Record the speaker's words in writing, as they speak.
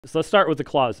So let's start with the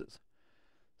clauses.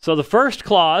 So the first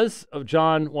clause of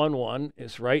John 1:1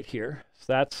 is right here.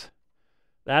 So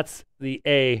that's the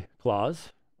A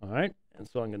clause, all right? And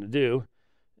so I'm going to do,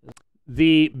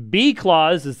 the B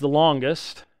clause is the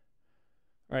longest,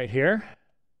 right here.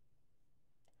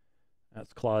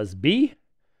 That's clause B.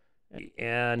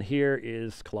 And here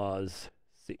is clause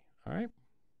C, all right?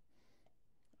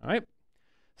 All right.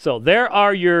 So there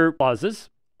are your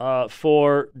clauses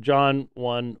for John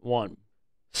 1:1.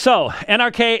 So,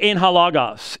 NRK ein ha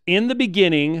logos. In the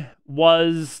beginning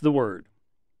was the Word.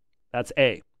 That's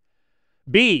A.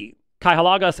 B. Kai ha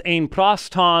logos ein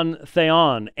proston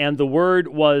theon. And the Word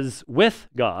was with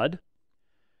God.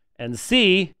 And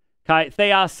C. Kai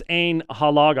theos ein ha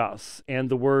logos. And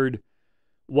the Word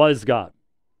was God.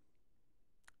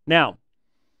 Now,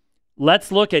 let's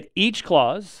look at each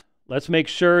clause. Let's make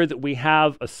sure that we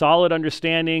have a solid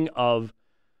understanding of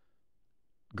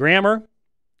grammar.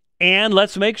 And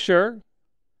let's make sure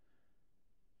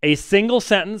a single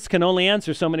sentence can only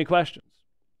answer so many questions.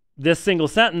 This single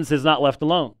sentence is not left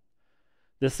alone.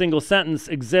 This single sentence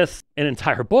exists in an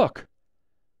entire book.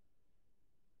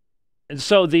 And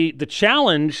so the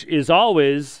challenge is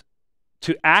always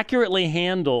to accurately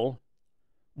handle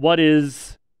what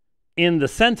is in the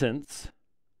sentence,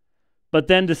 but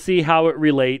then to see how it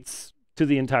relates to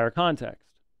the entire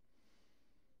context.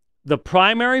 The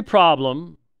primary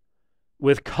problem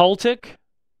with cultic,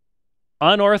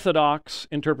 unorthodox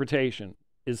interpretation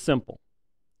is simple.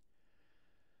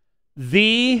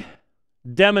 The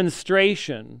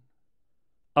demonstration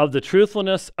of the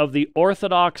truthfulness of the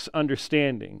orthodox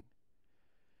understanding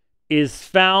is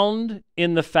found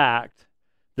in the fact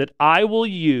that I will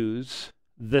use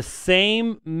the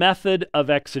same method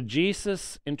of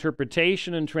exegesis,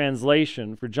 interpretation, and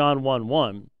translation for John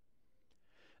 1:1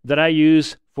 that I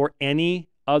use for any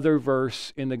other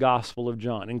verse in the Gospel of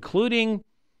John, including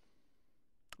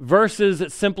verses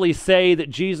that simply say that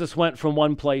Jesus went from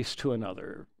one place to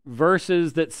another,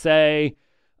 verses that say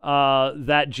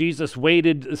that Jesus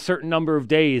waited a certain number of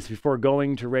days before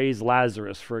going to raise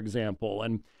Lazarus, for example.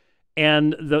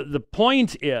 And the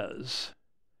point is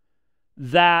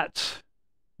that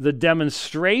the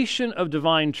demonstration of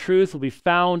divine truth will be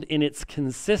found in its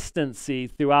consistency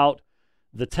throughout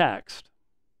the text.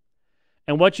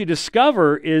 And what you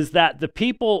discover is that the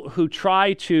people who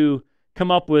try to come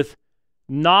up with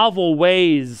novel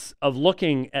ways of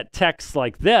looking at texts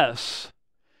like this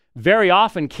very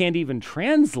often can't even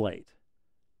translate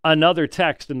another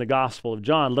text in the Gospel of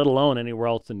John, let alone anywhere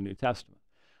else in the New Testament.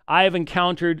 I have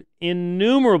encountered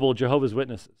innumerable Jehovah's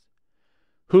Witnesses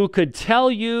who could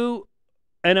tell you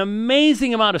an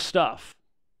amazing amount of stuff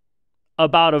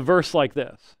about a verse like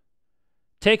this.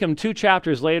 Take them 2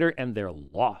 chapters later and they're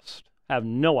lost. Have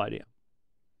no idea.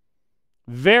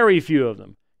 Very few of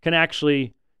them can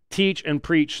actually teach and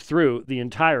preach through the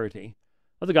entirety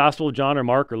of the Gospel of John or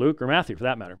Mark or Luke or Matthew, for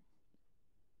that matter.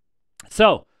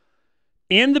 So,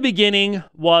 in the beginning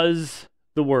was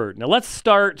the Word. Now let's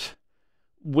start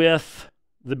with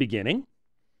the beginning.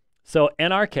 So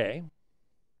NRK,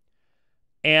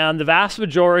 and the vast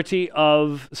majority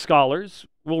of scholars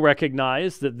will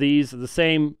recognize that these are the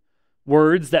same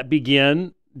words that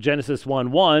begin Genesis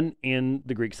 1:1 in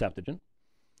the Greek Septuagint.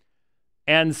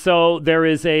 And so there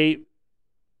is a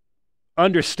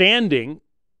understanding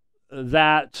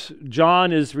that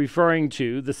John is referring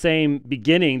to the same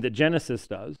beginning that Genesis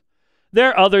does. There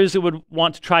are others who would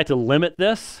want to try to limit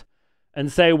this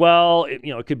and say, well, it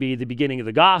could be the beginning of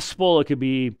the gospel, it could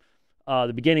be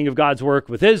the beginning of God's work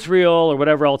with Israel, or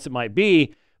whatever else it might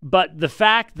be. But the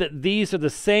fact that these are the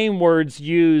same words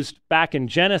used back in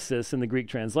Genesis in the Greek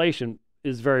translation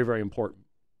is very, very important.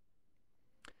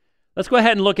 Let's go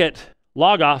ahead and look at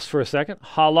logos for a second.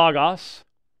 Ha logos.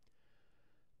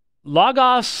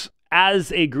 Logos,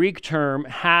 as a Greek term,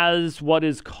 has what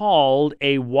is called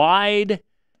a wide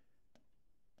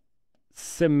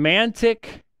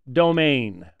semantic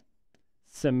domain.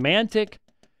 Semantic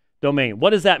domain. What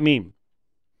does that mean?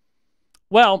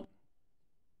 Well,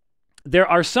 there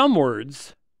are some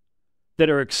words that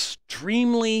are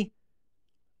extremely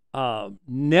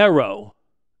narrow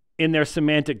in their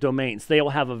semantic domains. They will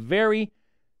have a very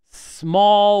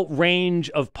small range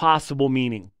of possible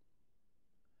meaning.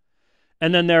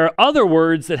 And then there are other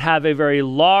words that have a very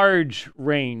large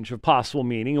range of possible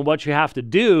meaning. And what you have to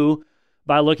do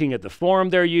by looking at the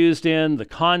form they're used in, the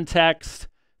context,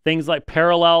 things like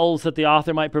parallels that the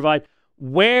author might provide,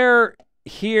 where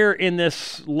here in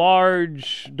this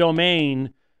large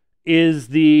domain is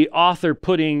the author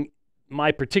putting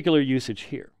my particular usage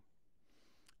here.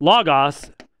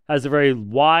 Logos has a very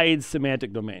wide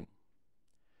semantic domain.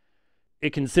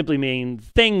 it can simply mean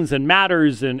things and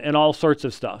matters and all sorts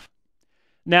of stuff.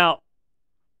 Now,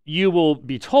 you will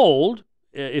be told,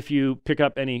 if you pick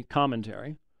up any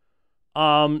commentary,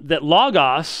 that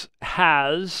logos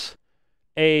has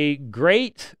a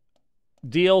great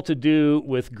deal to do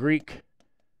with Greek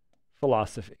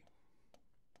philosophy.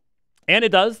 And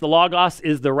it does. The logos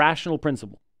is the rational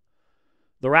principle.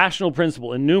 The rational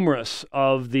principle in numerous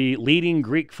of the leading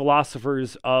Greek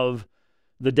philosophers of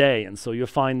the day. And so you'll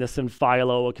find this in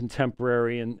Philo, a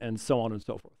contemporary, and so on and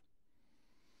so forth.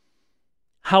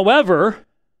 However,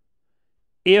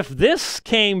 if this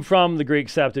came from the Greek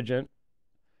Septuagint,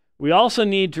 we also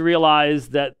need to realize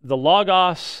that the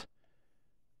logos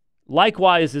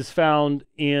likewise is found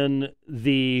in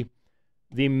the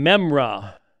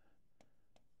memra,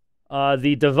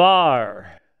 the davar,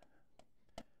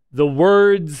 the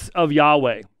words of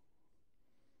Yahweh.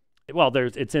 Well,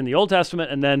 it's in the Old Testament,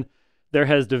 and then there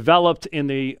has developed in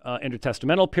the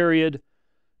intertestamental period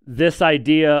this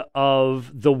idea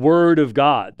of the Word of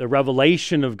God, the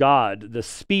revelation of God, the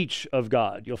speech of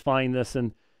God. You'll find this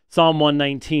in Psalm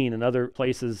 119 and other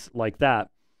places like that.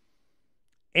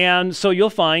 And so you'll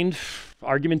find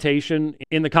argumentation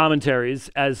in the commentaries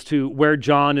as to where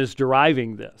John is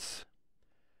deriving this.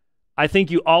 I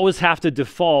think you always have to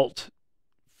default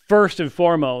first and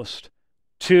foremost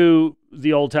to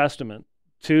the Old Testament,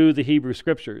 to the Hebrew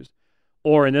Scriptures,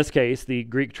 or in this case, the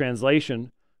Greek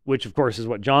translation, which of course is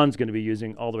what John's going to be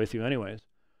using all the way through anyways,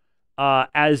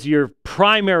 as your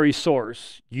primary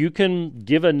source. You can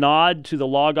give a nod to the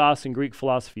Logos in Greek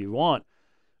philosophy you want,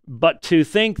 but to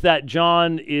think that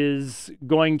John is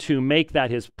going to make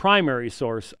that his primary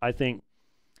source, I think,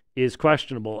 is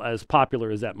questionable, as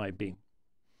popular as that might be.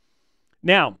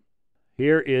 Now,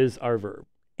 here is our verb,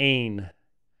 ein.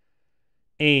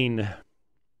 Ein.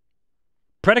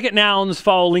 Predicate nouns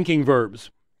follow linking verbs.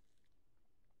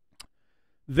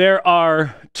 There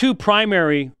are two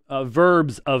primary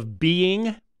verbs of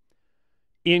being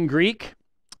in Greek.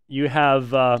 You have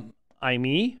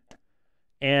eimi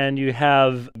and you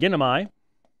have ginomai,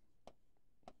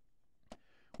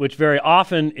 which very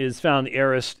often is found the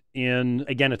aorist in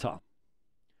agenita.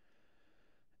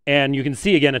 And you can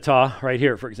see agenita right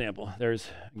here, for example. There's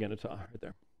agenita right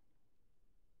there.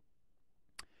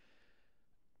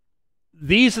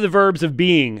 These are the verbs of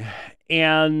being.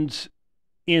 And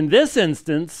in this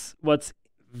instance, what's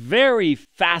very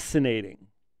fascinating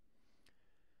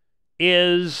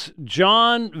is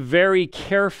John very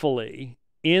carefully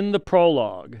in the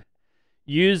prologue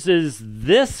uses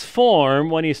this form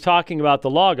when he's talking about the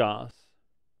Logos,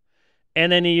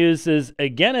 and then he uses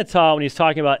agenita when he's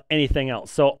talking about anything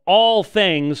else. So all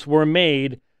things were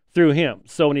made through him.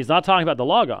 So when he's not talking about the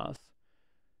Logos,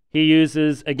 he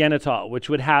uses agenita, which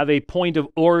would have a point of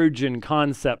origin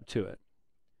concept to it.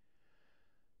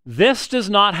 This does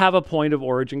not have a point of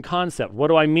origin concept. What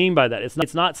do I mean by that?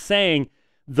 It's not saying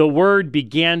the word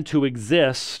began to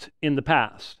exist in the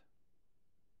past.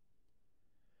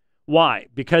 Why?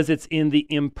 Because it's in the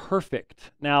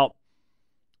imperfect. Now,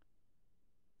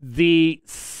 the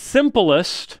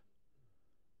simplest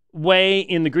way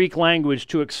in the Greek language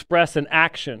to express an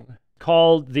action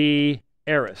called the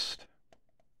aorist.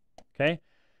 Okay?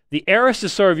 The aorist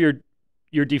is sort of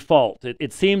your default.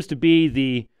 It seems to be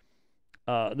the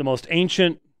most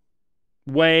ancient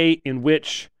way in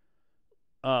which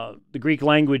the Greek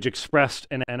language expressed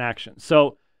an action.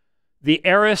 So the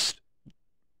aorist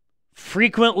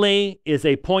frequently is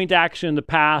a point action in the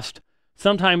past.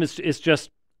 Sometimes it's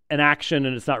just an action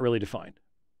and it's not really defined.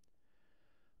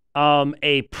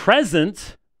 A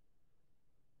present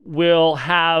will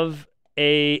have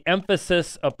an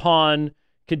emphasis upon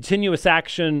continuous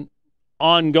action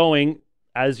ongoing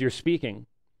as you're speaking.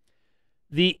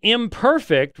 The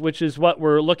imperfect, which is what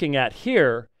we're looking at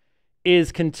here,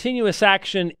 is continuous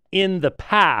action in the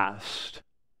past,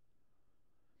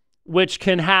 which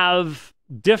can have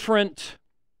different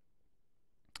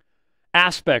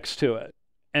aspects to it.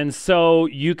 And so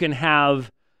you can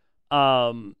have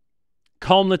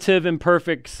cumulative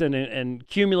imperfects and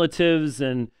cumulatives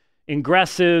and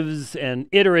ingressives and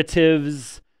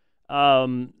iteratives.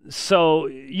 So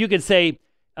you could say,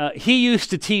 he used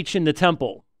to teach in the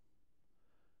temple,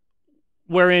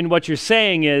 wherein what you're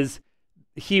saying is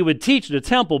he would teach in the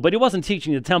temple, but he wasn't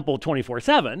teaching in the temple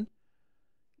 24/7.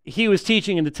 He was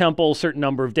teaching in the temple a certain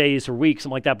number of days or weeks,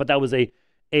 something like that, but that was a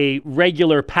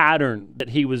regular pattern that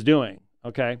he was doing,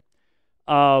 okay?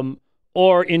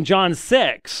 Or in John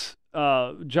 6,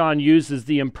 John uses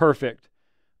the imperfect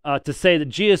to say that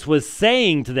Jesus was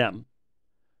saying to them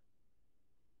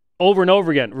over and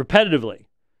over again, repetitively,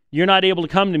 you're not able to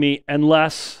come to me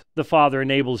unless the Father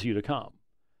enables you to come.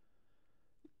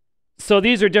 So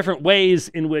these are different ways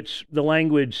in which the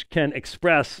language can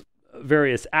express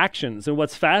various actions. And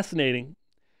what's fascinating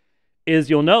is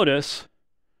you'll notice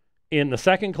in the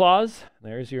second clause,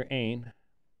 there's your ein,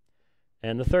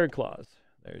 and the third clause,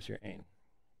 there's your ein.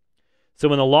 So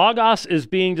when the logos is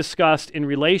being discussed in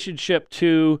relationship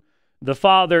to the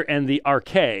Father and the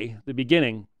arche, the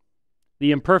beginning,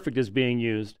 the imperfect is being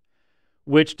used,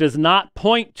 which does not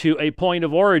point to a point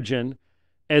of origin.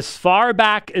 As far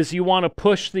back as you want to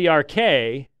push the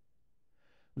arche,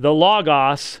 the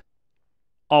logos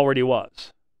already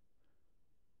was.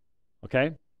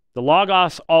 Okay? The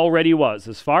logos already was.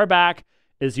 As far back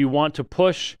as you want to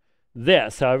push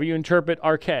this, however you interpret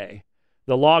arche,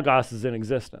 the logos is in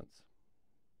existence.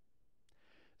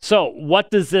 So what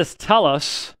does this tell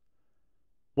us?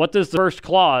 What does the first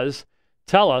clause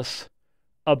tell us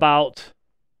about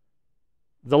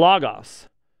the logos?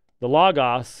 The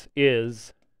logos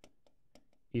is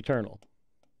eternal.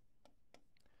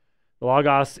 The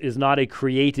logos is not a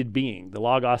created being. The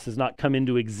logos has not come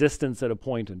into existence at a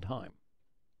point in time.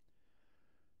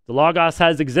 The logos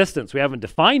has existence. We haven't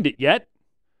defined it yet,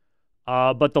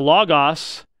 but the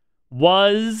logos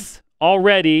was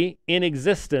already in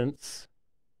existence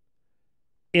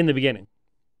in the beginning.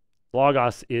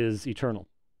 Logos is eternal.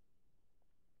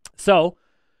 So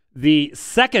the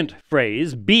second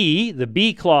phrase, be, the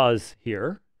be clause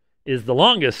here, is the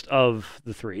longest of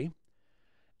the three.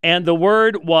 And the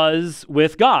word was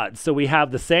with God. So we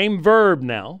have the same verb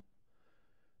now.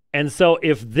 And so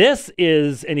if this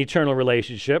is an eternal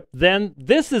relationship, then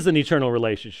this is an eternal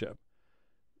relationship.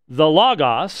 The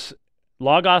logos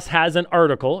has an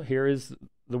article. Here is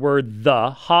the word the,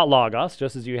 ha logos,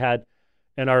 just as you had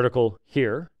an article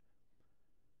here.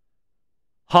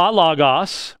 Ha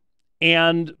logos.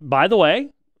 And by the way,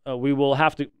 we'll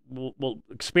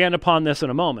expand upon this in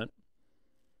a moment.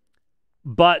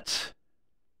 But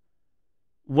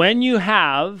when you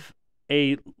have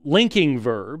a linking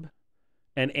verb,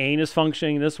 and ein is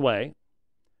functioning this way,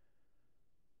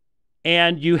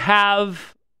 and you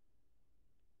have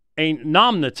a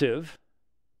nominative,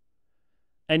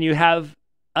 and you have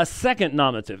a second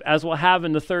nominative, as we'll have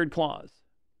in the third clause.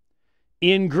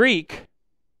 In Greek,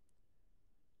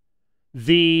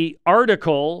 the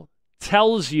article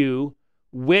tells you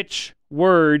which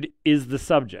word is the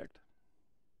subject.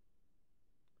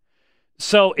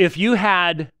 So if you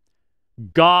had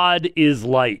God is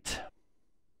light,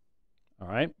 all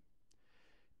right,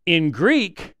 in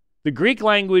Greek, the Greek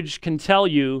language can tell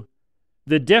you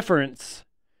the difference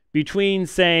between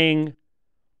saying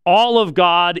all of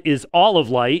God is all of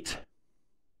light,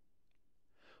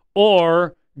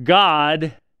 or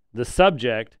God, the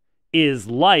subject, is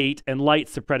light, and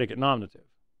light's the predicate nominative.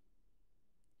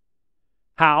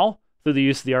 How? Through the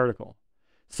use of the article.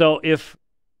 So if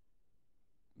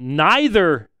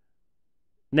neither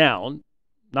noun,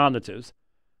 nominatives,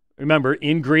 remember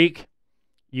in Greek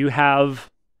you have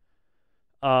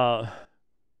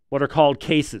what are called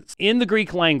cases. In the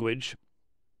Greek language,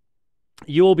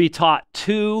 you will be taught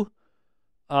two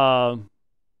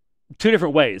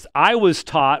different ways. I was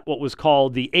taught what was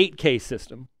called the 8-case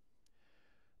system.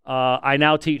 I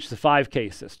now teach the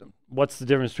 5-case system. What's the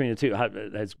difference between the two?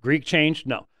 Has Greek changed?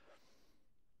 No.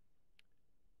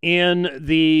 In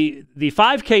the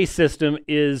 5-case system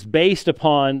is based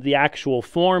upon the actual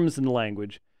forms in the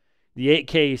language. The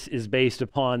 8-case is based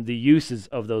upon the uses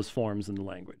of those forms in the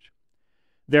language.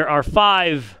 There are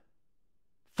 5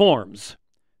 forms,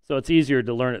 so it's easier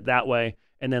to learn it that way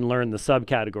and then learn the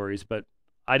subcategories, but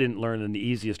I didn't learn in the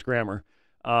easiest grammar,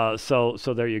 so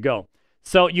there you go.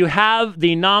 So you have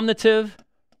the nominative,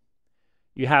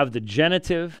 you have the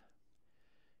genitive,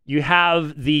 you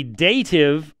have the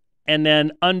dative, and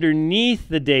then underneath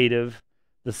the dative,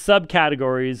 the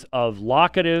subcategories of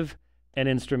locative and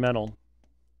instrumental.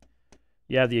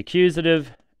 You have the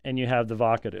accusative and you have the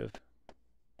vocative.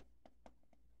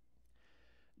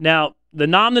 Now, the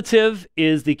nominative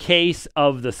is the case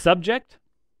of the subject.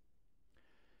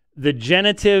 The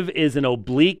genitive is an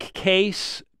oblique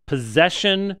case,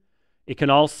 possession. It can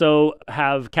also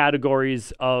have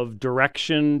categories of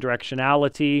direction,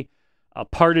 directionality,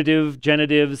 partitive,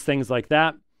 genitives, things like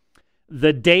that.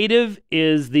 The dative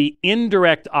is the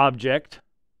indirect object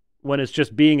when it's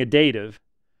just being a dative.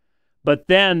 But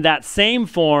then that same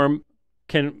form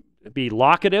can be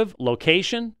locative,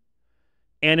 location,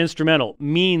 and instrumental,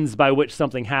 means by which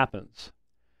something happens.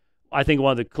 I think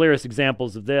one of the clearest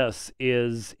examples of this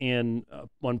is in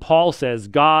when Paul says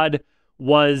God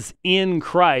was in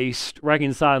Christ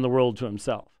reconciling the world to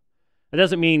himself. It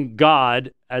doesn't mean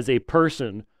God as a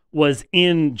person was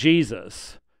in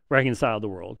Jesus reconciled the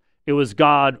world. It was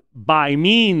God by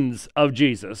means of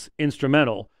Jesus,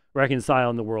 instrumental,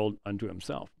 reconciling the world unto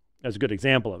himself. That's a good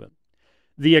example of it.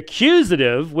 The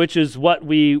accusative, which is what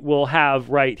we will have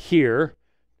right here,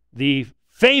 the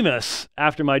famous,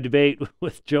 after my debate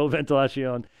with Joe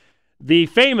Ventilacion, the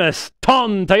famous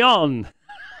ton theon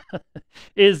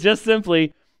is just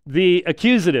simply the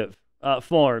accusative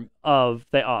form of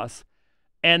theos.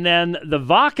 And then the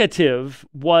vocative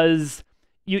was,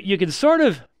 you can sort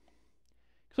of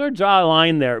draw a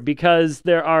line there, because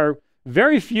there are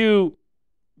very few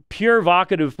pure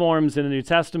vocative forms in the New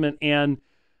Testament, and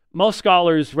most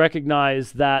scholars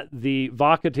recognize that the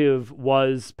vocative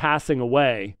was passing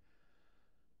away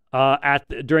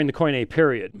during the Koine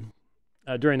period,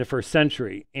 during the first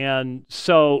century. And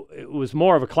so it was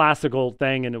more of a classical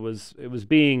thing, and it was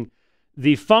being,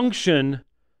 the function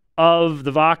of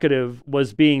the vocative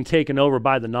was being taken over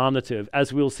by the nominative,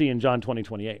 as we'll see in John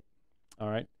 20:28. All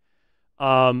right.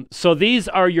 So these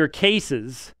are your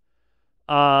cases.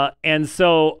 And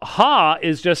so ha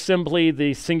is just simply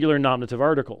the singular nominative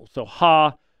article. So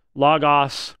ha,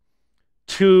 logos,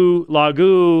 tu,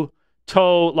 logu, to,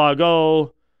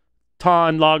 logo,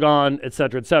 ton, logon,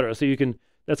 etc., etc. So you can,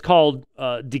 that's called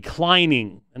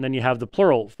declining, and then you have the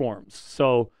plural forms.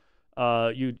 So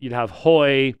you'd have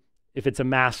hoi if it's a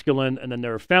masculine, and then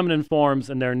there are feminine forms,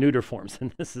 and there are neuter forms.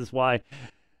 And this is why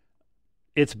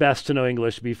it's best to know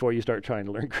English before you start trying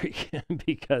to learn Greek,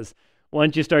 because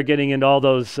once you start getting into all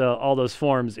those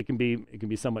forms, it can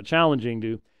be somewhat challenging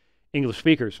to English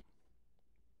speakers.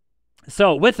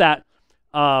 So with that,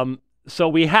 so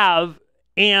we have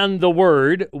and the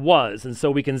word was, and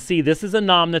so we can see this is a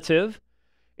nominative.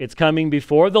 It's coming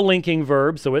before the linking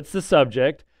verb, so it's the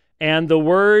subject. And the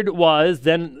word was.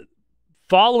 Then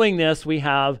following this, we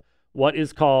have what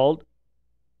is called,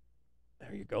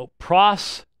 there you go,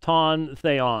 pros ton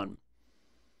theon.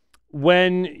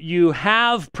 When you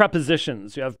have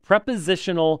prepositions, you have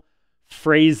prepositional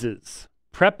phrases.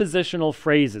 Prepositional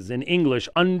phrases in English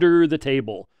under the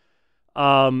table.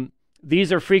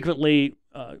 These are frequently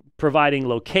providing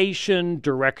location,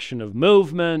 direction of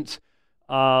movement.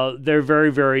 They're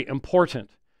very, very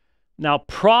important. Now,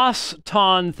 pros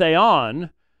ton theon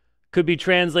could be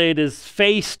translated as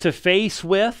face to face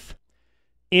with,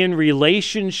 in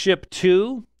relationship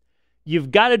to.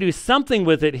 You've got to do something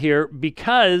with it here,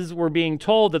 because we're being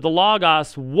told that the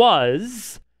Logos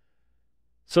was,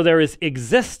 so there is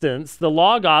existence. The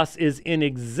Logos is in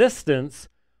existence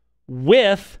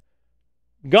with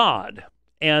God.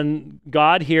 And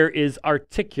God here is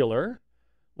articular.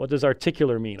 What does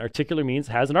articular mean? Articular means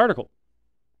has an article.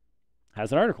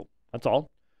 Has an article. That's all.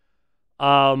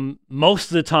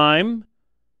 Most of the time,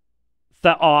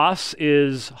 theos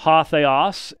is ha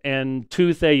theos and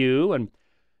tu theou. And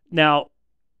now,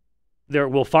 there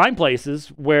we'll find places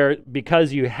where,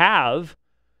 because you have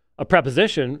a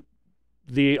preposition,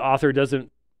 the author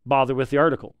doesn't bother with the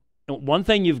article. And one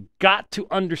thing you've got to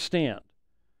understand,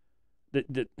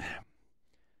 that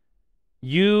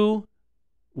you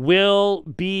will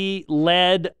be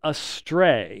led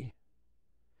astray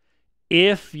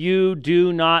if you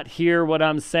do not hear what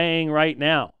I'm saying right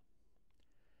now.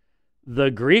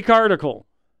 The Greek article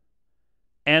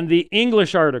and the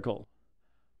English article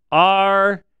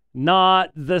are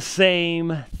not the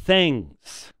same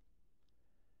things.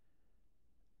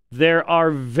 There are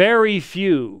very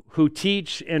few who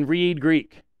teach and read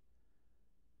Greek,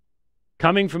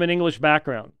 coming from an English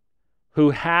background, who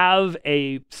have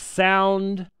a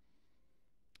sound,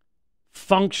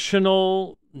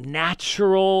 functional,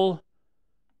 natural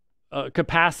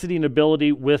capacity and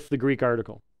ability with the Greek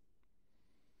article.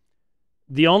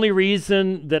 The only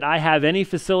reason that I have any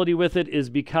facility with it is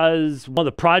because one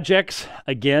of the projects,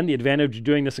 again, the advantage of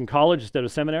doing this in college instead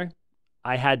of seminary,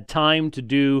 I had time to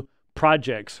do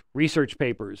projects, research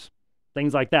papers,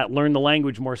 things like that, learn the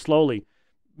language more slowly,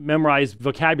 memorize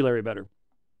vocabulary better.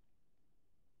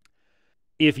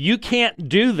 If you can't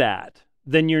do that,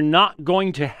 then you're not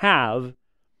going to have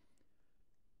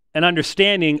an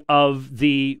understanding of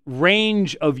the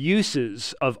range of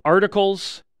uses of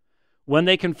articles, when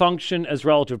they can function as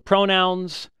relative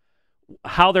pronouns,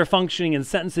 how they're functioning in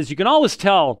sentences. You can always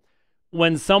tell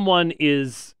when someone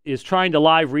is trying to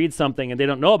live read something and they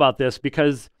don't know about this,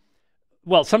 because,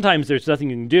 well, sometimes there's nothing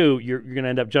you can do. You're going to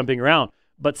end up jumping around.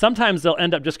 But sometimes they'll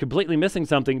end up just completely missing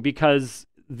something, because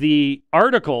the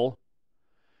article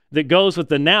that goes with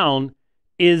the noun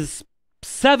is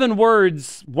 7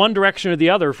 words one direction or the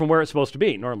other from where it's supposed to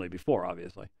be, normally before,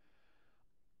 obviously.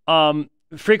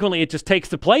 Frequently, it just takes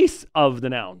the place of the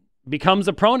noun, becomes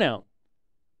a pronoun.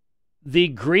 The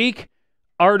Greek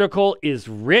article is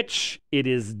rich, it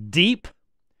is deep,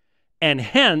 and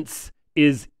hence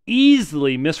is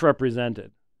easily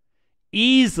misrepresented.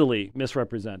 easily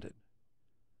misrepresented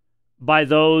by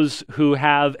those who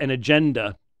have an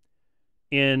agenda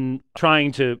in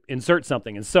trying to insert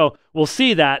something. And so we'll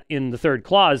see that in the third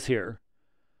clause here.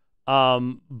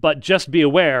 But just be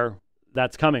aware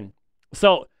that's coming.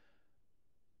 So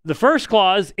the first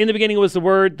clause, in the beginning was the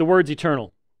word's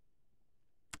eternal.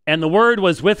 And the Word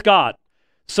was with God.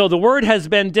 So the Word has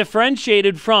been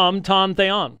differentiated from ton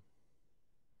theon.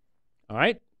 All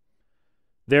right?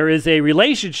 There is a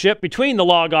relationship between the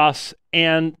Logos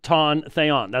and ton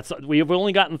theon. We've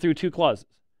only gotten through 2 clauses.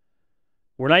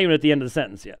 We're not even at the end of the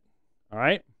sentence yet. All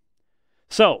right?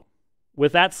 So,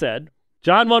 with that said,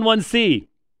 John 1:1c.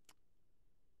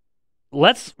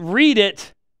 Let's read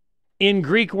it in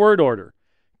Greek word order.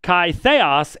 Kai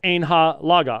theos ein ha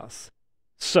logos.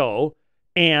 So,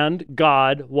 and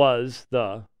God was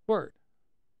the Word.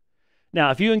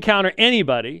 Now, if you encounter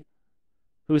anybody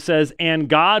who says, and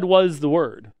God was the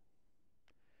Word,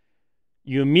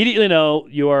 you immediately know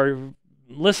you are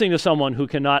listening to someone who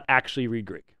cannot actually read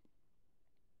Greek.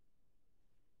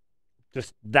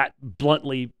 Just that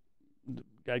bluntly,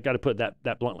 I got to put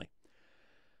that bluntly.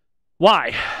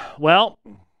 Why? Well,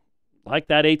 like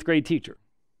that 8th grade teacher.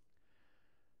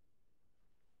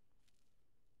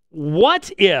 What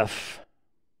if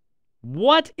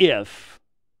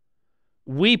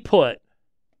we put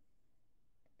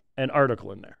an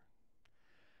article in there?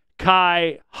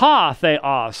 Kai ha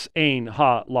theos ein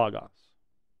ha logos.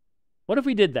 What if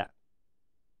we did that?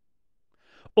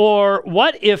 Or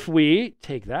what if we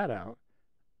take that out?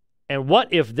 And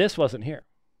what if this wasn't here?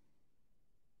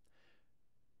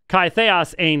 Kai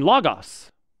theos ein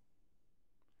logos.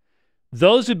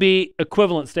 Those would be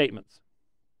equivalent statements.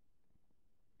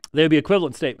 They would be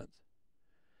equivalent statements.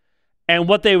 And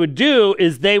what they would do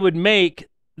is they would make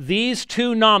these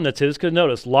 2 nominatives, because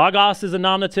notice, logos is a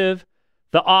nominative,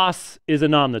 theos is a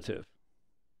nominative.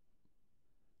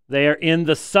 They are in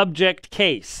the subject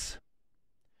case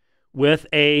with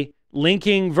a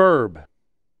linking verb.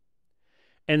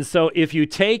 And so if you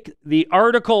take the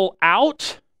article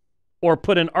out or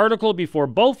put an article before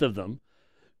both of them,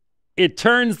 it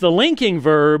turns the linking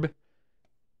verb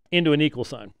into an equal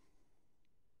sign.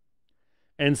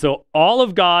 And so all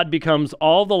of God becomes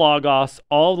all the Logos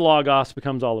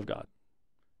becomes all of God.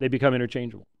 They become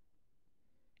interchangeable.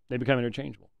 They become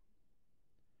interchangeable.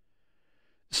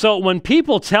 So when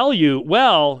people tell you,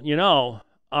 well,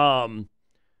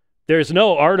 there's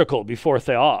no article before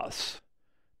theos,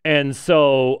 and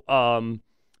so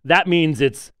that means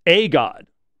it's a God.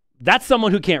 That's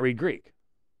someone who can't read Greek.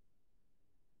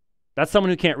 That's someone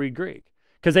who can't read Greek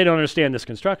because they don't understand this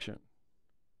construction.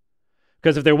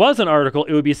 Because if there was an article,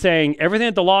 it would be saying everything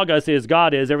that the Logos is,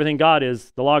 God is, everything God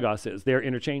is, the Logos is. They're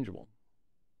interchangeable.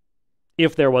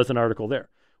 If there was an article there.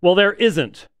 Well, there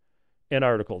isn't an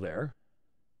article there.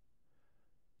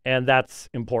 And that's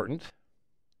important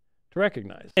to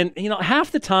recognize. And half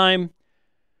the time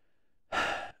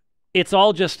it's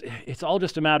all just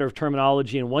a matter of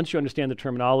terminology, and once you understand the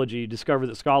terminology, you discover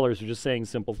that scholars are just saying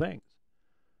simple things.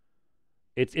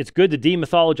 It's good to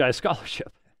demythologize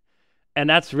scholarship. And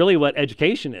that's really what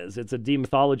education is. It's a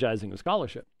demythologizing of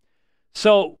scholarship.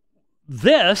 So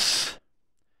this,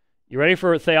 you ready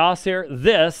for theos here?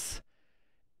 This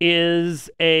is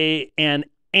an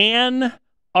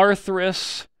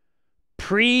anarthrous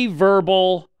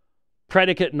pre-verbal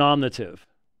predicate nominative.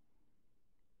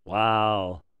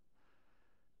 Wow.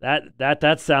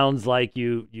 That sounds like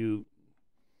you're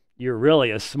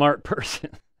really a smart person.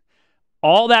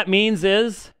 All that means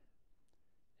is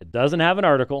it doesn't have an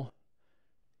article.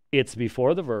 It's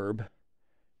before the verb,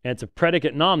 and it's a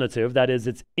predicate nominative. That is,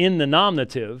 it's in the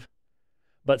nominative,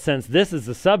 but since this is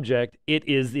the subject, it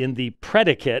is in the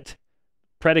predicate,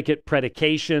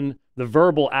 predication, the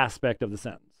verbal aspect of the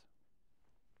sentence.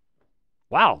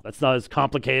 Wow, that's not as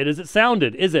complicated as it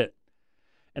sounded, is it?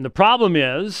 And the problem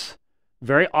is,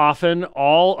 very often,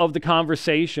 all of the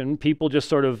conversation, people just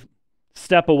sort of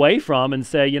step away from and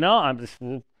say, I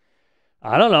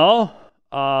don't know.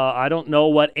 I don't know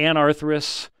what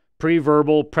anarthrous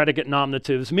pre-verbal predicate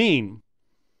nominatives mean.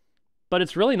 But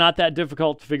it's really not that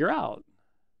difficult to figure out.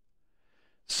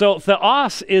 So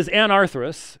theos is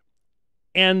anarthrous,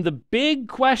 and the big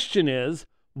question is,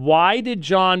 why did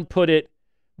John put it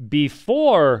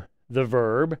before the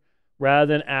verb rather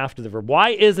than after the verb? Why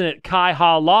isn't it kai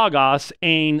ha logos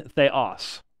ein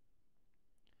theos?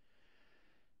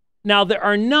 Now, there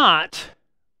are not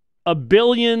a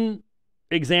billion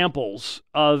examples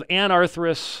of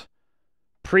anarthrous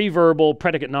pre-verbal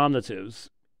predicate nominatives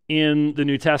in the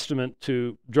New Testament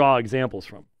to draw examples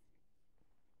from.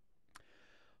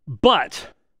 But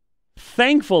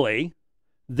thankfully,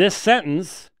 this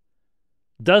sentence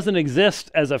doesn't exist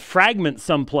as a fragment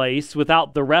someplace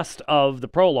without the rest of the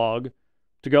prologue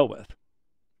to go with.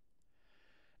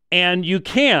 And you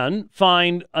can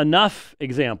find enough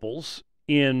examples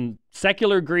in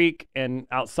secular Greek and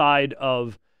outside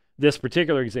of this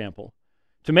particular example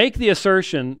to make the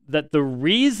assertion that the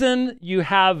reason you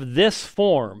have this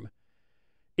form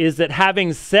is that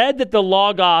having said that the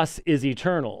Logos is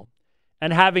eternal,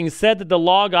 and having said that the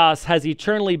Logos has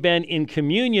eternally been in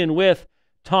communion with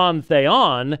ton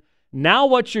theon, now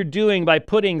what you're doing by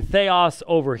putting theos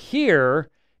over here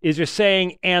is you're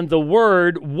saying, and the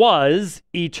Word was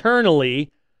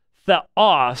eternally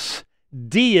theos,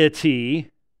 deity.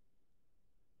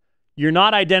 You're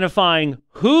not identifying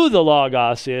who the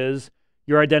Logos is,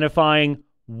 you're identifying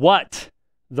what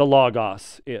the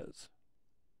Logos is.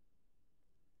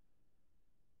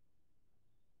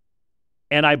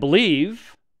 And I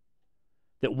believe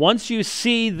that once you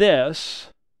see this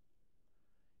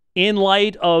in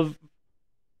light of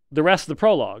the rest of the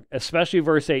prologue, especially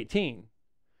verse 18,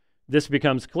 this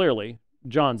becomes clearly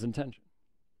John's intention.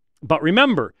 But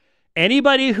remember,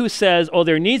 anybody who says, oh,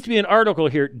 there needs to be an article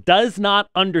here, does not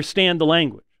understand the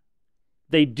language.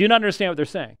 They do not understand what they're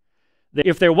saying.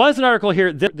 If there was an article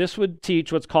here, this would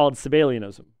teach what's called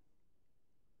Sabellianism.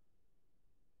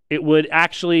 It would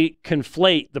actually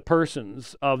conflate the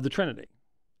persons of the Trinity.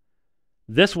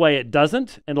 This way it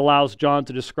doesn't, and allows John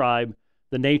to describe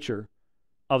the nature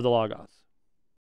of the Logos.